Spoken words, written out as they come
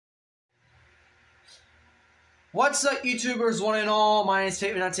What's up, YouTubers, one and all? My name is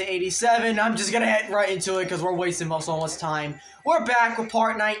Tape1987. I'm just gonna head right into it because we're wasting so much time. We're back with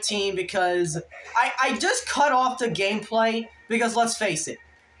part 19 because I just cut off the gameplay because let's face it,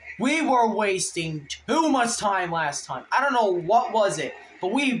 we were wasting too much time last time. I don't know what was it,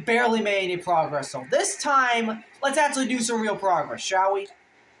 but we barely made any progress. So this time, let's actually do some real progress, shall we?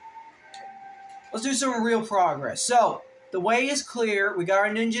 Let's do some real progress. So the way is clear. We got our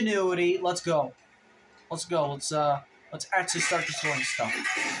Ninjago. Let's go. Let's go. Let's actually start destroying stuff.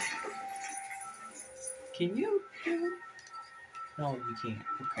 Can you do it? No, you can't.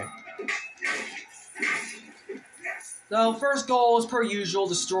 Okay. So first goal is per usual,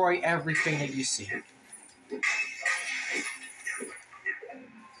 destroy everything that you see.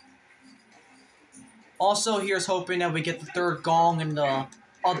 Also, here's hoping that we get the third gong and the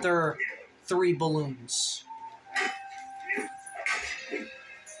other 3 balloons.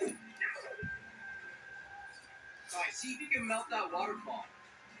 See if you can melt that waterfall.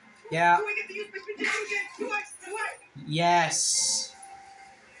 Yeah. Do I get to use my Videogame? Do I? Yes.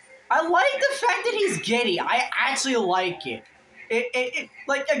 I like the fact that he's giddy. I actually like it.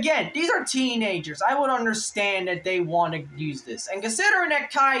 Like, again, these are teenagers. I would understand that they want to use this. And considering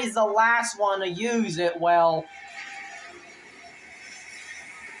that Kai is the last one to use it, well...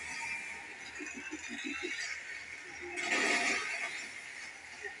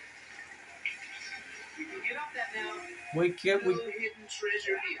 We hidden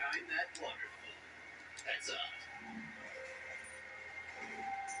treasure behind that waterfall. That's up.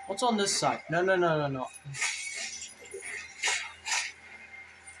 What's on this side? No.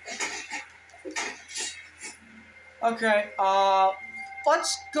 Okay,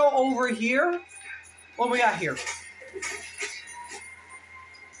 let's go over here. What do we got here?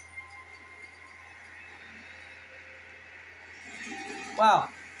 Wow,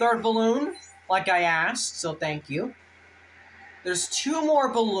 third balloon, like I asked, so thank you. There's 2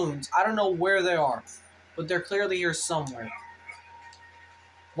 more balloons. I don't know where they are, but they're clearly here somewhere.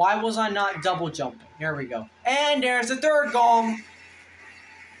 Why was I not double jumping? Here we go. And there's the third gong.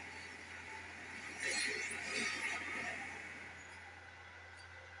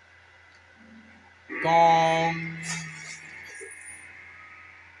 Gong.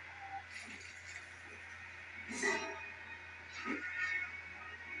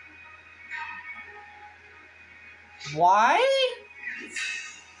 Why?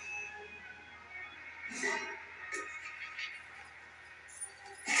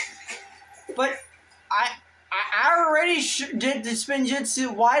 But I already did the spin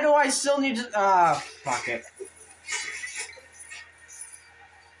jutsu. Why do I still need to? Fuck it.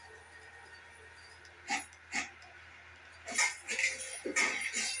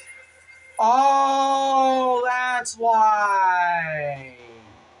 Oh, that's why.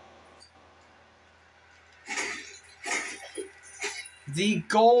 The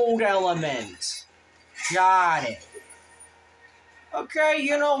gold element. Got it. Okay,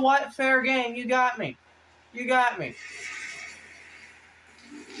 you know what? Fair game. You got me. You got me.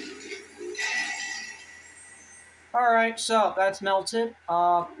 Alright, so that's melted.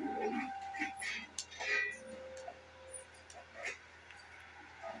 Alright,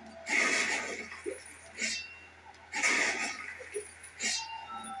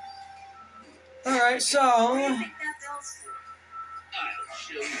 so...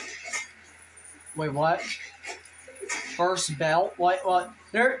 Wait, what? First bell? What?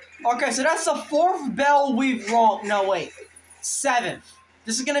 There. Okay, so that's the 4th bell we've rung. No, wait. 7th.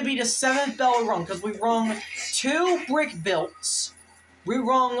 This is gonna be the 7th bell we rung, because we rung 2 brick belts. We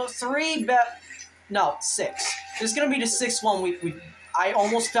rung 3 bell. No, 6. This is gonna be the 6th one I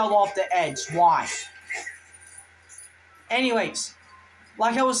almost fell off the edge. Why? Anyways,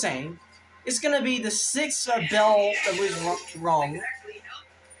 like I was saying, it's gonna be the 6th bell that we've rung.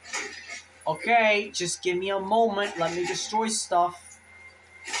 Okay, just give me a moment. Let me destroy stuff.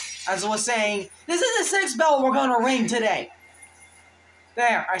 As I was saying, this is the 6th bell we're gonna ring today.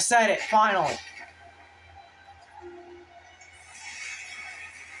 There, I said it, finally.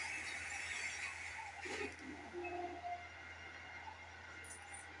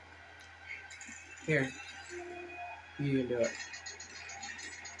 Here. You can do it.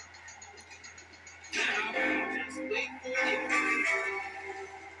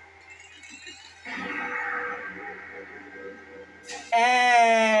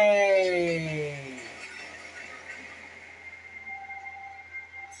 Hey!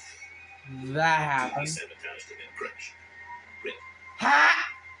 That happened. Ha!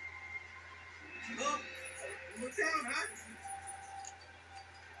 Look down, huh?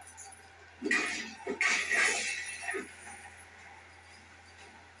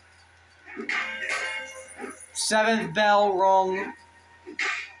 7th bell rung.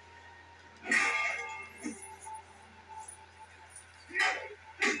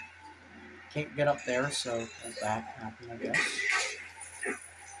 Can't get up there, so let that happen, I guess.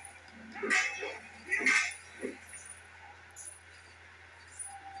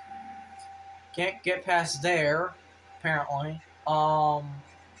 Can't get past there, apparently. So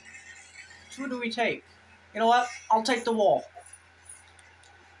what do we take? You know what? I'll take the wall.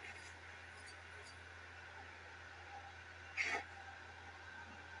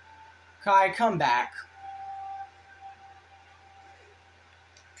 Kai, come back.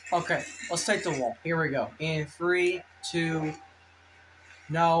 Okay, let's take the wall. Here we go. In 3, 2...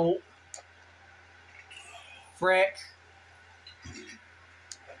 No. Frick.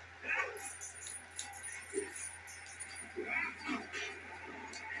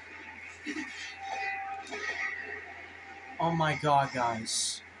 Oh my god,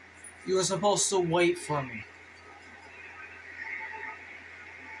 guys. You were supposed to wait for me.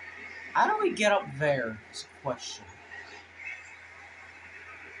 How do we get up there? Is a question.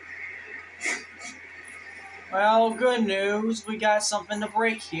 Well, good news. We got something to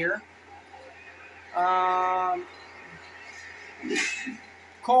break here.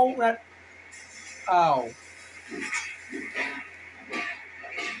 Cold red. Oh.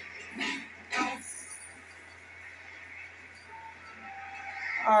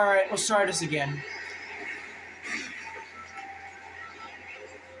 Alright, let's try this again.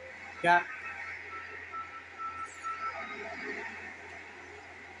 Got.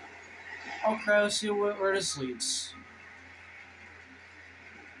 Okay, let's see where this leads.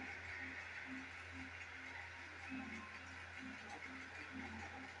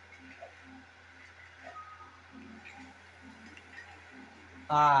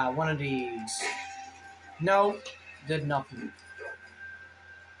 Ah, one of these. Nope, did nothing.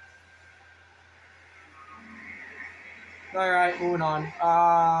 Alright, moving on.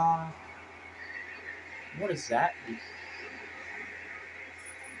 What is that?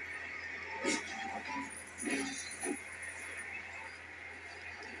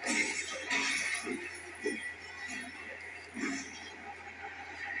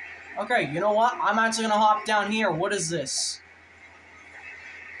 Okay, you know what? I'm actually gonna hop down here. What is this?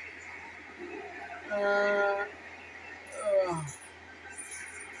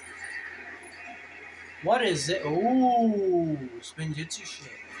 What is it? Ooh, spinjitzu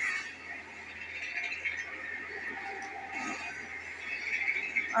shit.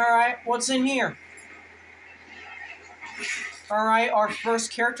 Alright, what's in here? Alright, our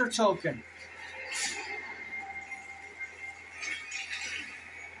first character token.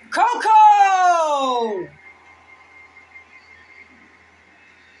 Coco!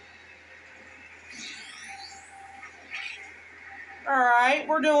 Alright,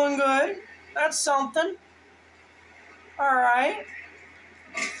 we're doing good. That's something. Alright.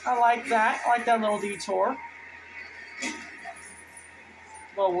 I like that. I like that little detour.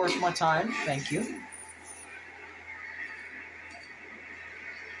 Well worth my time. Thank you.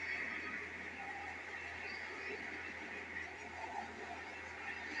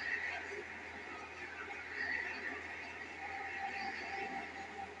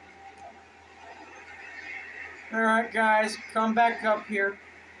 Alright, guys. Come back up here.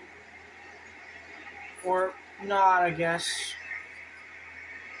 Or not, I guess.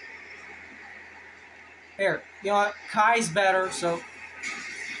 Here. You know what? Kai's better, so...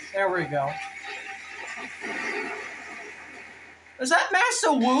 There we go. Is that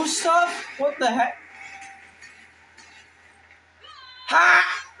Master Wu stuff? What the heck? Ha!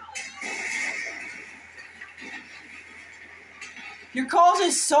 You're causing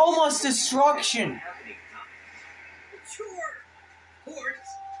so much destruction. Sure. Horse.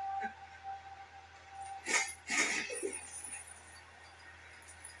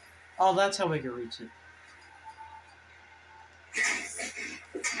 Oh, that's how we can reach it.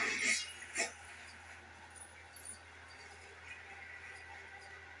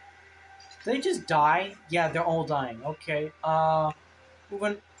 Did they just die? Yeah, they're all dying. Okay.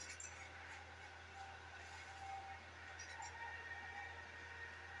 Moving.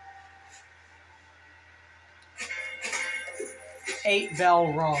 Eight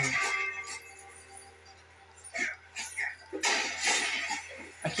bell rung.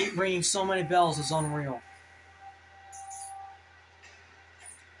 I keep ringing so many bells, it's unreal.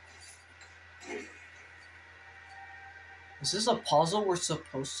 Is this a puzzle we're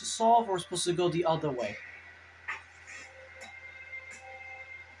supposed to solve, or we're supposed to go the other way?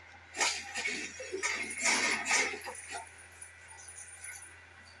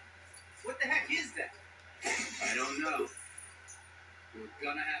 What the heck is that? I don't know. We're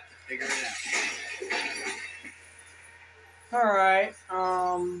gonna have to figure it out. Alright,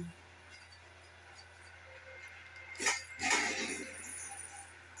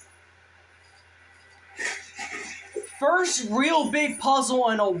 first real big puzzle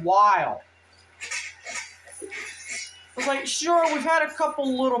in a while. I was like, sure, we've had a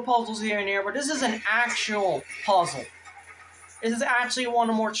couple little puzzles here and there, but this is an actual puzzle. This is actually one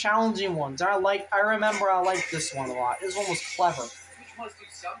of the more challenging ones. I remember I liked this one a lot. This one was clever. We must do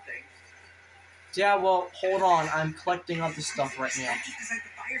something. Yeah, well, hold on. I'm collecting other stuff right now. Just decide to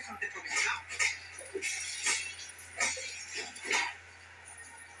fire something from his mouth.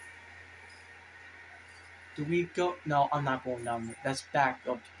 Do we go? No, I'm not going down there. That's back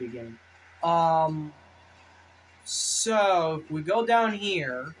up to the beginning. So, if we go down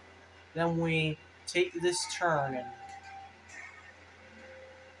here, then we take this turn and...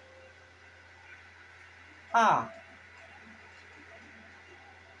 Ah.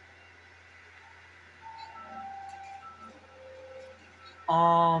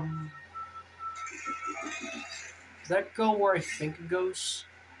 Does that go where I think it goes?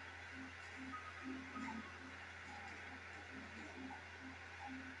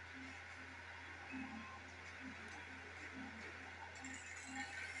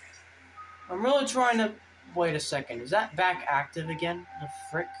 I'm really trying to... Wait a second. Is that back active again? The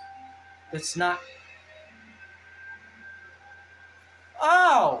frick? It's not...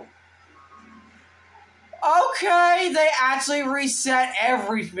 Oh! Okay, they actually reset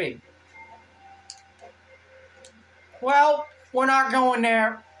everything. Well, we're not going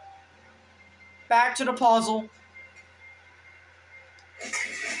there. Back to the puzzle.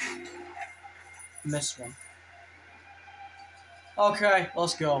 Missed one. Okay,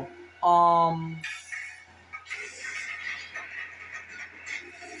 let's go.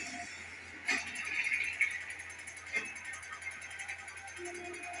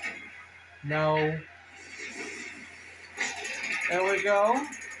 No. There we go.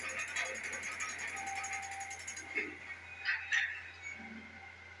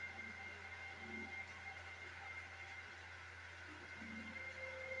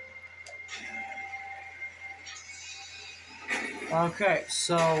 Okay,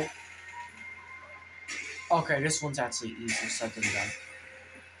 so... Okay, this one's actually easy, second done.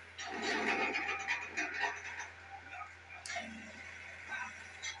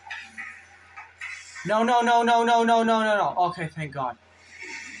 No, no, no, no, no, no, no, no, no. Okay, thank God.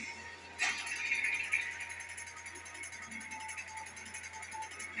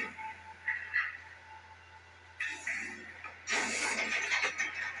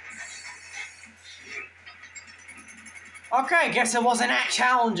 Okay, guess it wasn't that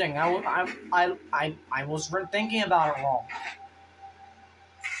challenging. I was thinking about it wrong.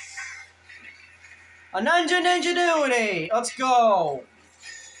 A ninja duty. Let's go.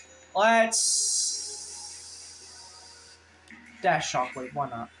 Let's dash shockwave. Why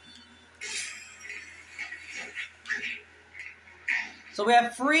not? So we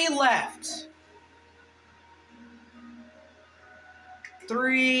have 3 left.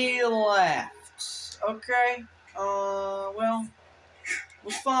 3 left. Okay. Well, it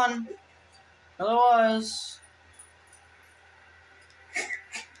was fun. Well, it was.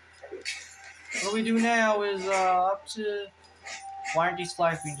 What we do now is, up to... Why aren't these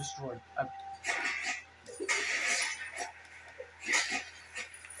flags being destroyed?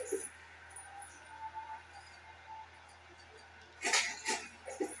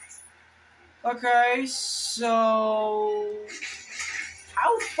 Okay, so...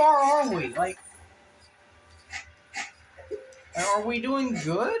 How far are we? Like... Are we doing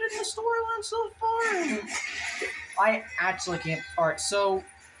good in the storyline so far? I actually can't... Alright, so...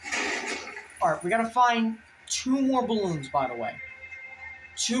 Alright, we gotta find 2 more balloons, by the way.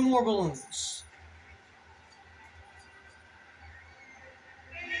 2 more balloons.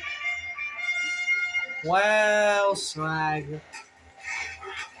 Well, swag.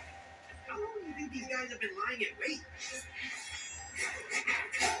 How long do you think these guys have been lying in wait?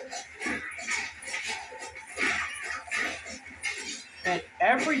 And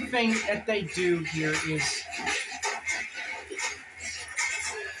everything that they do here is...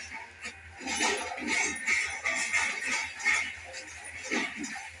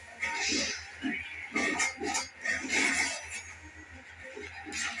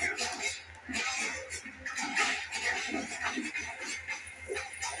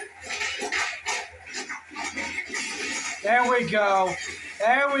 There we go.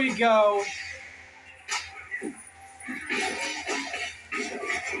 There we go.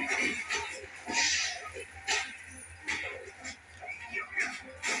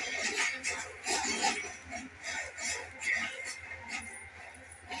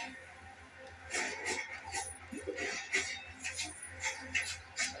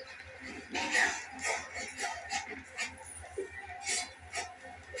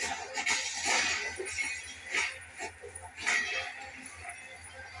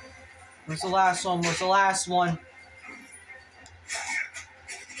 Where's the last one? Where's the last one?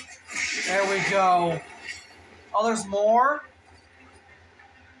 There we go. Oh, there's more?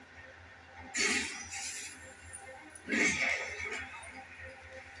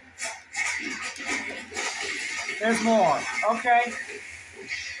 There's more. Okay.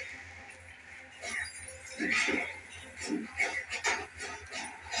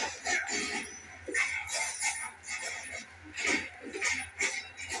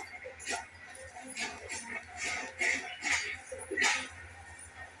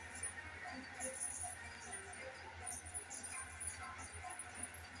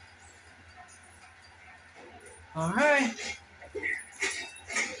 Alright.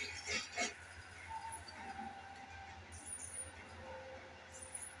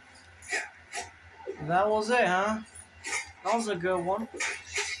 That was it, huh? That was a good one.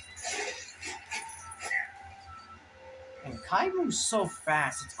 And Kai moves so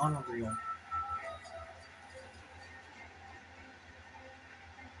fast, it's unreal.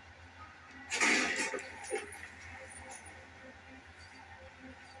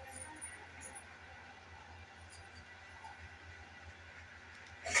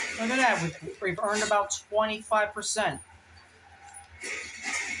 Look at that, we've earned about 25%.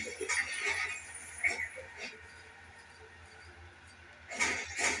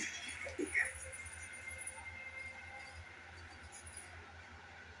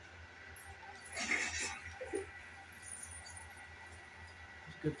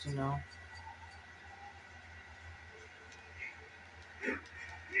 Good to know.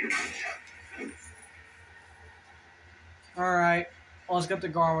 Alright, well, let's get the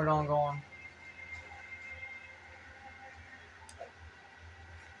Garmadon going.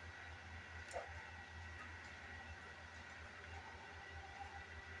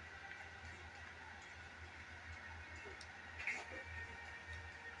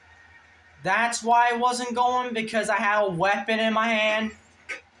 That's why I wasn't going, because I had a weapon in my hand.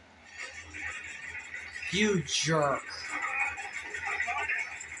 You jerk.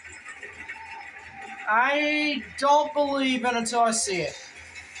 I don't believe it until I see it.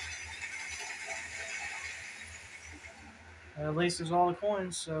 At least there's all the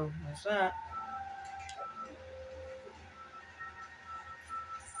coins, so that's that.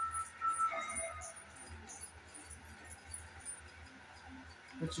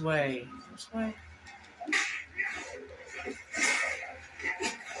 Which way? This way?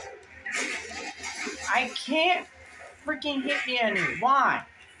 I can't freaking hit the enemy. Why?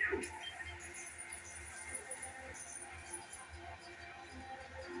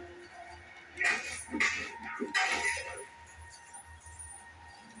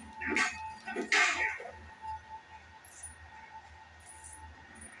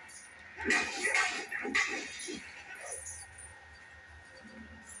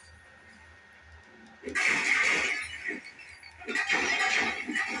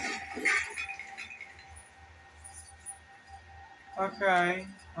 Okay.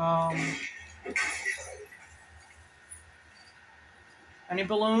 Any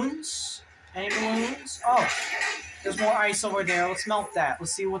balloons? Any balloons? Oh, there's more ice over there. Let's melt that.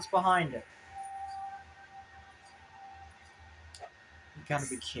 Let's see what's behind it. You gotta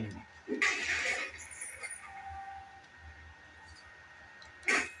be kidding me.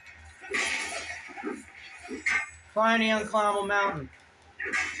 Climb the unclimbable mountain.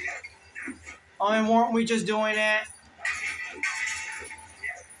 I mean, weren't we just doing that?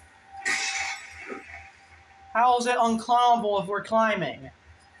 How is it unclimbable if we're climbing?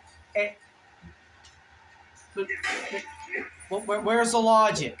 Where's the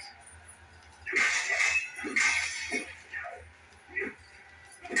logic?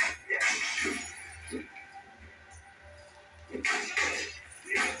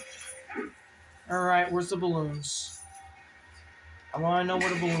 Alright, where's the balloons? I want to know where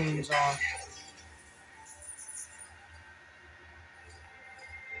the balloons are.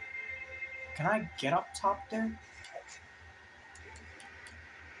 Can I get up top there?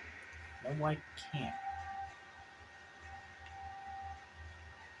 No, I can't.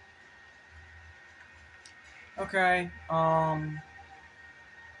 Okay, oh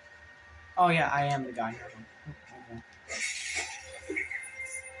yeah, I am the guy. Okay.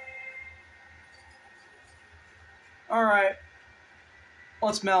 Alright.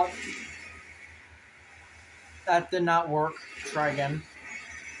 Let's melt. That did not work. Try again.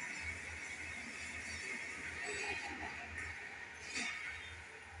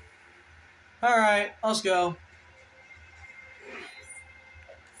 Alright, let's go.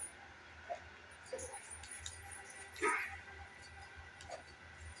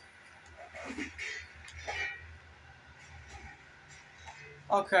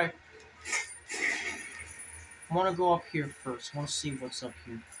 Okay. I want to go up here first. I want to see what's up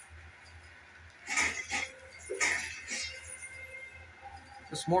here.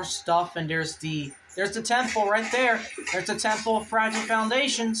 There's more stuff, and there's the temple right there. There's the temple of fragile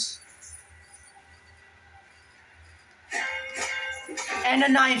foundations. And a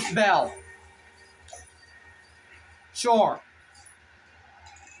ninth bell. Sure.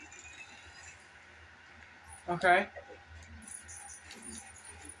 Okay.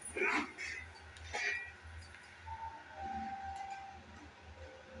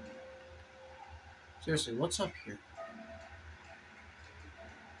 Seriously, what's up here?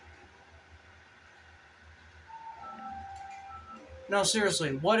 No,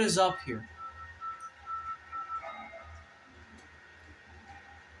 seriously, what is up here?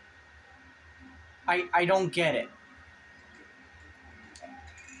 I don't get it.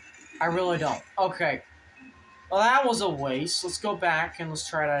 I really don't. Okay. Well, that was a waste. Let's go back and let's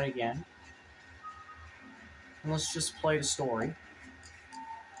try that again. And let's just play the story.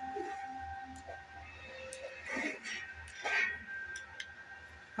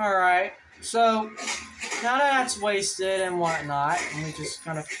 Alright, so now that that's wasted and whatnot, let me just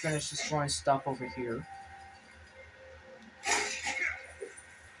kind of finish destroying stuff over here.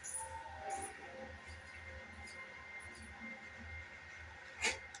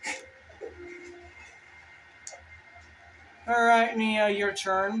 Alright, Nia, your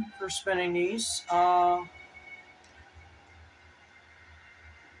turn for spinning these.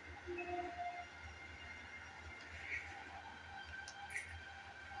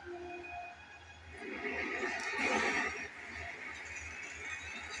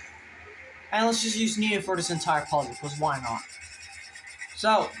 And let's just use Nia for this entire puzzle, because why not?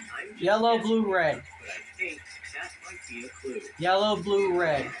 So, yellow, blue, red. But I think that might be a clue. Yellow, blue,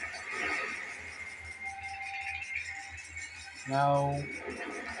 red. No.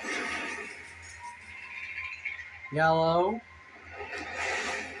 Yellow.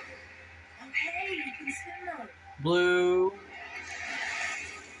 Oh, hey, you can spin them. Blue.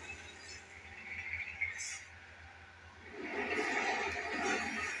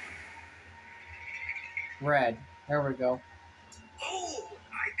 Red. There we go. Oh,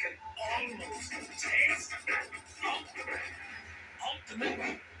 I can almost taste that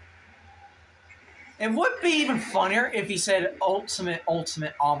ultimate. It would be even funnier if he said ultimate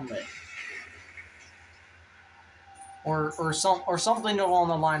omelet. Or something along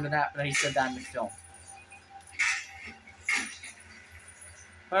the line of that, but he said that in the film.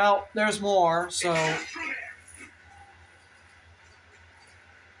 Well, there's more, so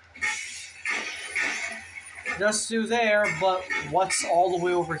just through there, but what's all the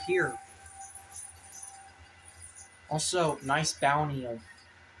way over here? Also, nice bounty of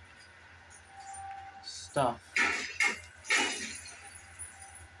stuff.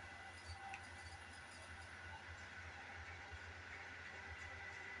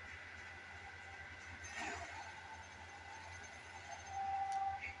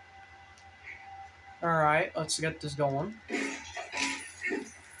 Alright, let's get this going.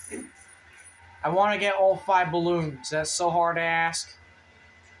 I want to get all 5 balloons. That's so hard to ask.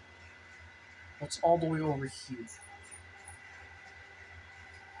 What's all the way over here?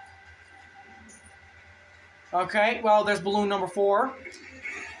 Okay, well, there's balloon number 4.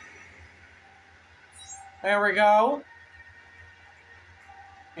 There we go.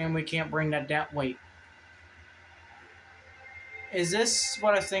 And we can't bring that down. Wait. Is this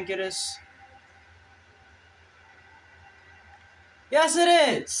what I think it is? Yes, it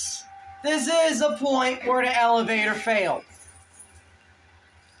is! This is the point where the elevator failed.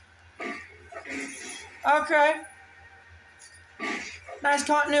 Okay. Nice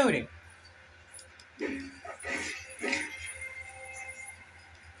continuity.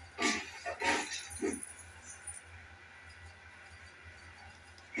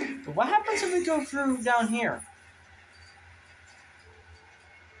 But what happens if we go through down here?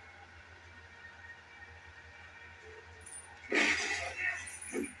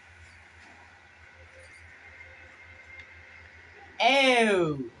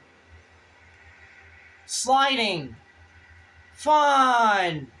 Ew. Sliding.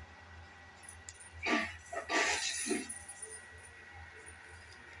 Fun.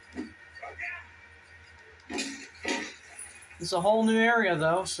 It's a whole new area,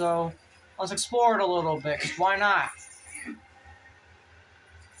 though, so let's explore it a little bit, 'cause why not?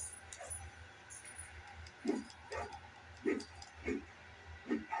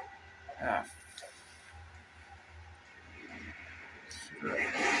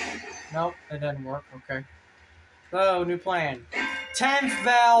 Nope, that didn't work. Okay. So, new plan. 10th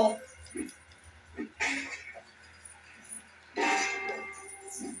bell.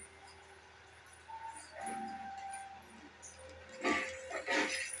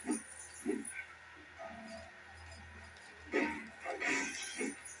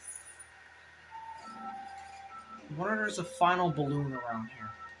 wonder if there's a final balloon around here.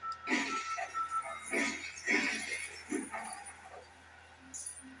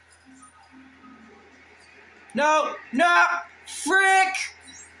 No! No! Frick!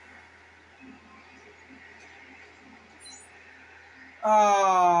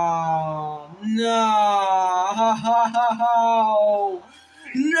 Oh, no!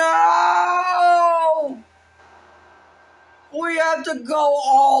 No! We have to go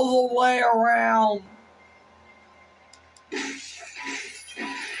all the way around.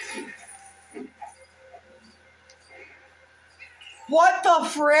 What the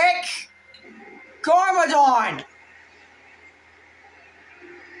frick? Garmadon!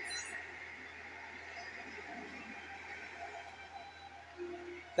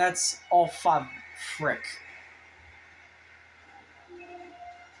 That's all fun. Frick.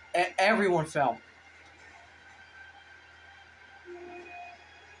 Everyone fell.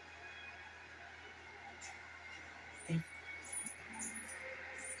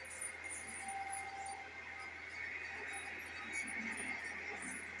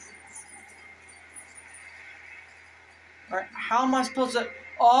 Alright, how am I supposed to...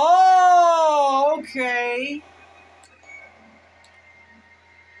 Oh, okay.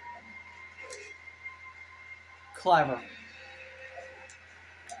 Clever.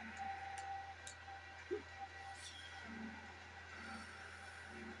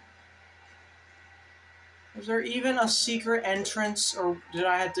 Was there even a secret entrance, or did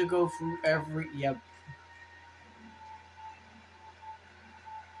I have to go through every... Yep.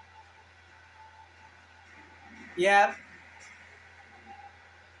 Yep.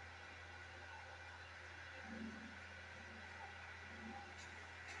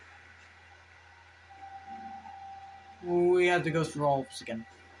 We have to go through all of this again.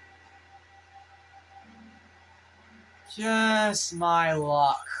 Just my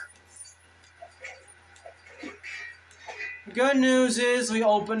luck. The good news is we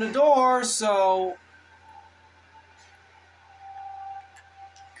opened the door, so...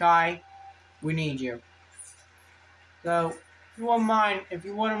 Kai, we need you. So, if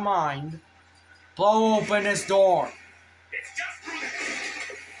you wouldn't mind, blow open this door. It's just through the...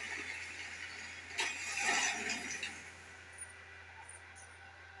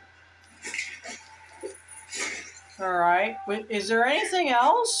 Alright, is there anything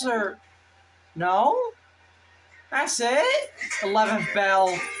else, or... No? That's it? 11th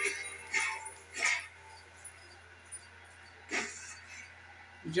bell.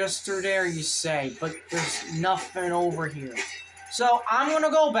 Just through there, you say, but there's nothing over here. So, I'm gonna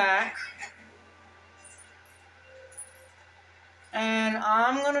go back. And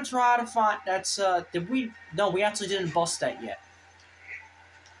I'm gonna try to find... That's, No, we actually didn't bust that yet.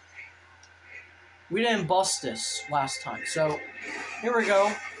 We didn't bust this last time. So, here we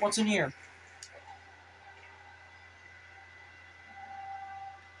go. What's in here?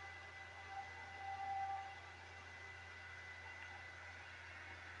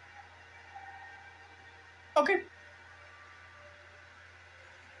 Okay.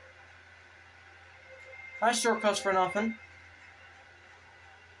 Nice shortcuts for nothing.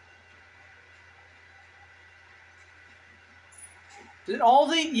 Did all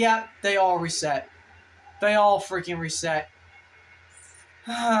the... Yeah, they all reset. They all freaking reset.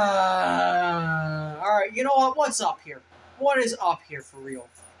 Alright, you know what? What's up here? What is up here for real?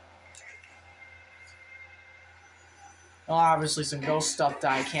 Well, obviously some ghost stuff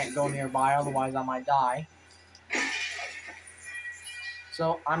that I can't go nearby, otherwise I might die.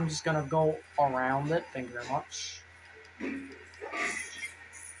 So, I'm just gonna go around it. Thank you very much.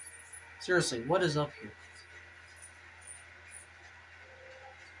 Seriously, what is up here?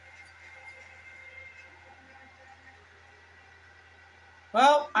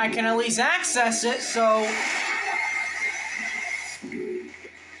 Well, I can at least access it, so...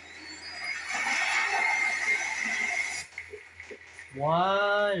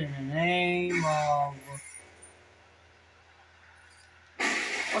 What in the name of...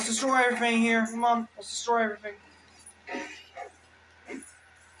 Let's destroy everything here. Come on, let's destroy everything.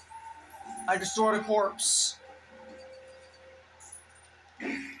 I destroyed a corpse.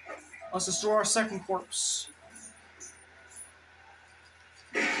 Let's destroy our second corpse.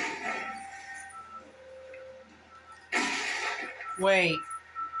 Wait.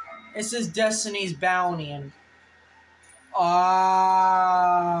 It says Destiny's Bounty and...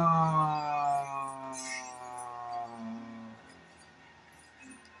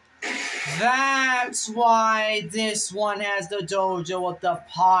 That's why this one has the dojo with the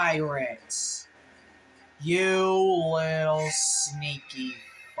pirates. You little sneaky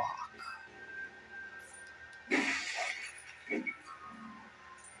fuck.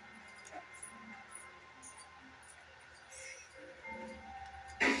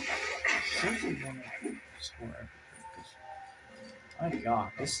 seriously want to score everything. My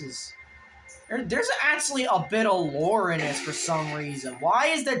God, this is... There's actually a bit of lore in this for some reason. Why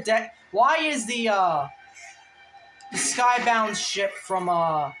is the Skybound ship from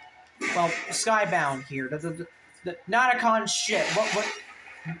well, Skybound here, the Nauticon ship?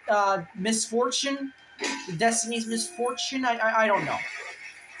 What Misfortune? The Destiny's Misfortune? I don't know.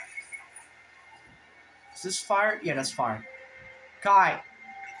 Is this fire? Yeah, that's fire. Kai.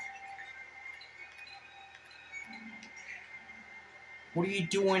 What are you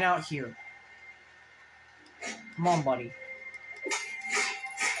doing out here? Come on, buddy.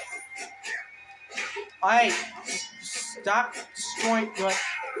 Stop destroying... What?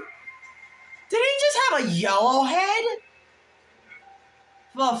 Did he just have a yellow head?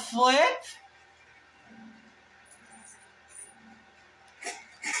 The flip?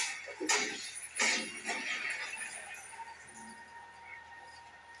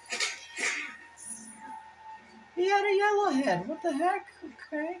 He had a yellow head. What the heck?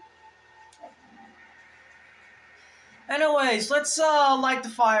 Okay. Anyways, let's light the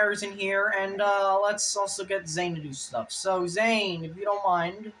fires in here, and let's also get Zane to do stuff. So, Zane, if you don't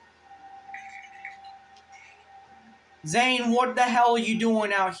mind. Zane, what the hell are you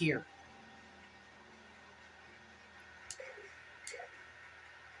doing out here?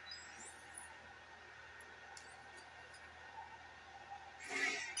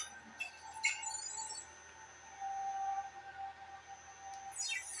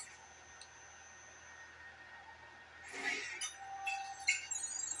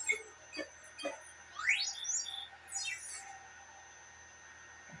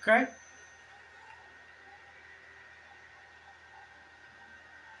 Okay.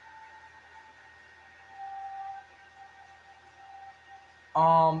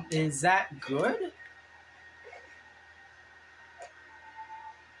 Is that good?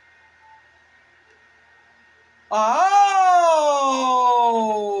 Oh!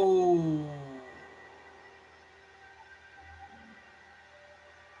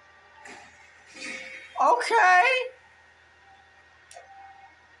 Okay.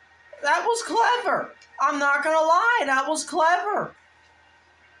 That was clever. I'm not gonna lie, that was clever.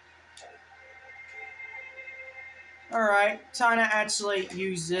 Alright, time to actually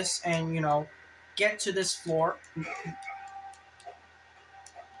use this and, you know, get to this floor.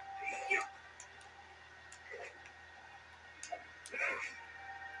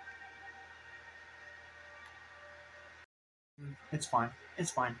 It's fine.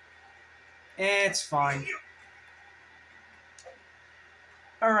 It's fine. It's fine.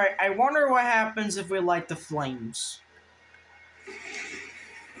 Alright, I wonder what happens if we light the flames.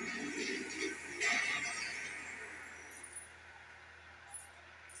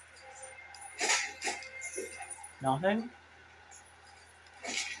 Nothing?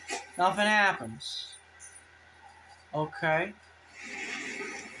 Nothing happens. Okay.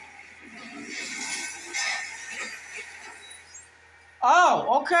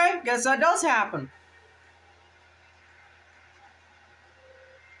 Oh, okay. Guess that does happen.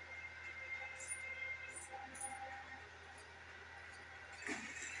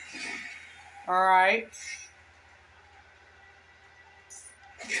 Alright.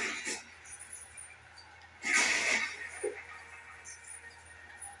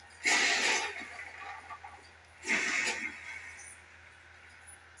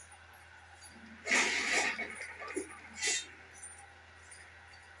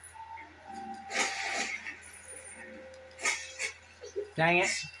 Dang it.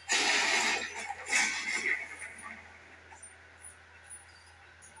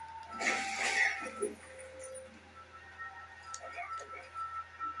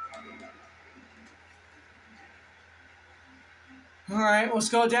 Alright, let's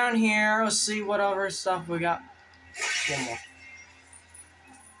go down here. Let's see what other stuff we got. One more.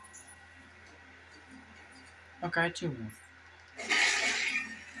 Okay, two more.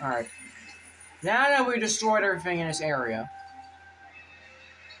 Alright. Now that we destroyed everything in this area,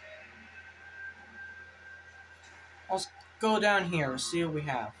 let's go down here and see what we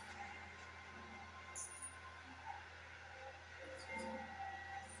have.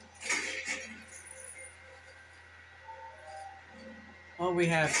 What we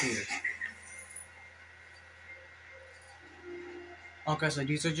have here. Okay, so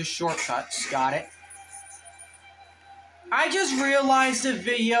these are just shortcuts. Got it. I just realized the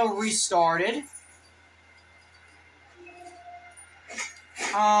video restarted.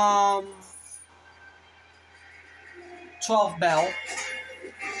 12 bell.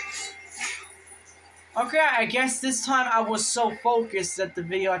 Okay, I guess this time I was so focused that the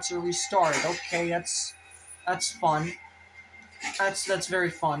video actually restarted. Okay, that's fun. That's very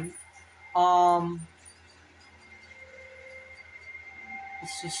fun.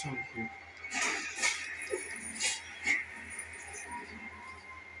 What's this over here?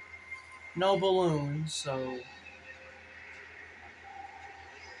 No balloons, so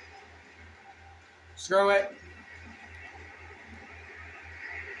screw it.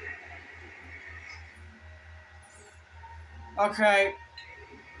 Okay.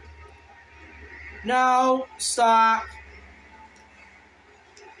 No, stop.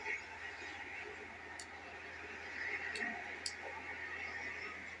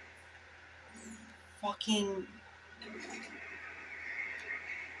 Fucking.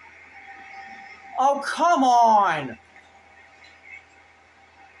 Oh, come on.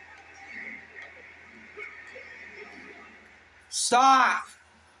 Stop.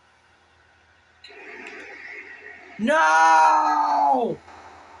 No!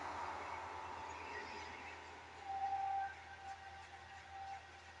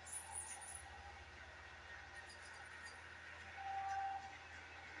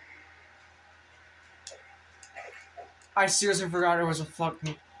 I seriously forgot it was a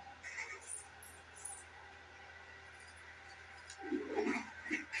fucking...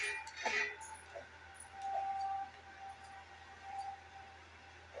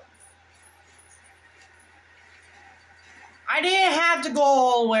 I didn't have to go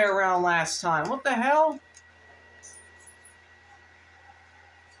all the way around last time. What the hell?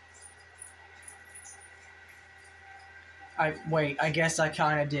 Wait, I guess I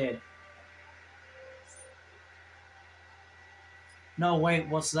kinda did. No, wait,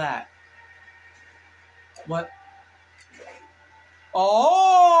 what's that? What?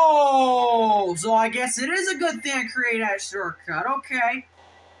 Oh! So I guess it is a good thing I create that shortcut. Okay.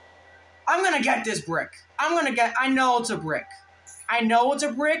 I'm gonna get this brick. I know it's a brick. I know it's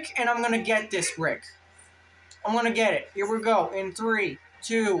a brick, and I'm gonna get this brick. I'm gonna get it. Here we go. In 3,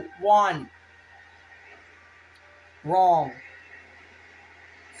 2, 1. Wrong.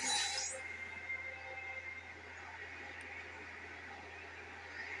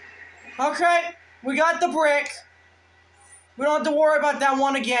 Okay, we got the brick. We don't have to worry about that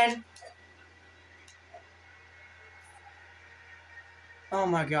one again. Oh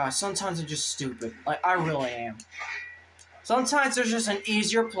my gosh, sometimes I'm just stupid. Like, I really am. Sometimes there's just an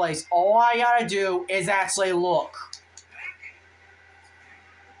easier place. All I gotta do is actually look.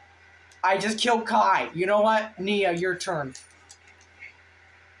 I just killed Kai. You know what? Nia, your turn.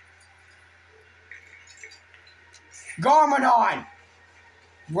 Garmadon!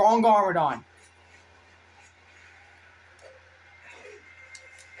 Wrong Garmadon.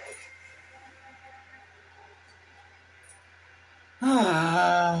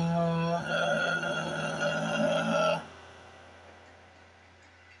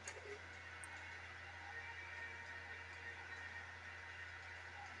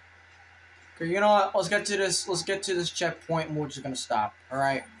 Okay, you know what? Let's get to this. Let's get to this checkpoint, and we're just gonna stop. All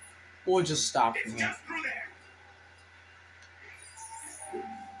right, we'll just stop from here.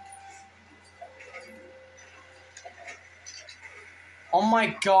 Oh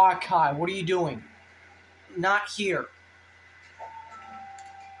my God, Kai, what are you doing? Not here.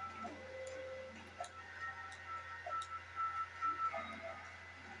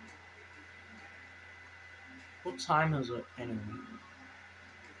 What time is it anyway?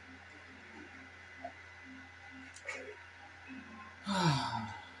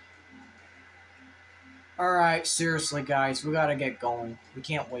 Alright, seriously guys, we gotta get going. We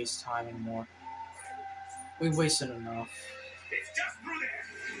can't waste time anymore. We've wasted enough. It's just through there.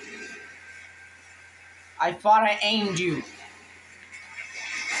 I thought I aimed you.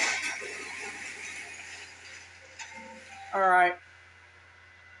 Alright.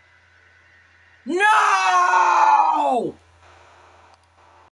 No!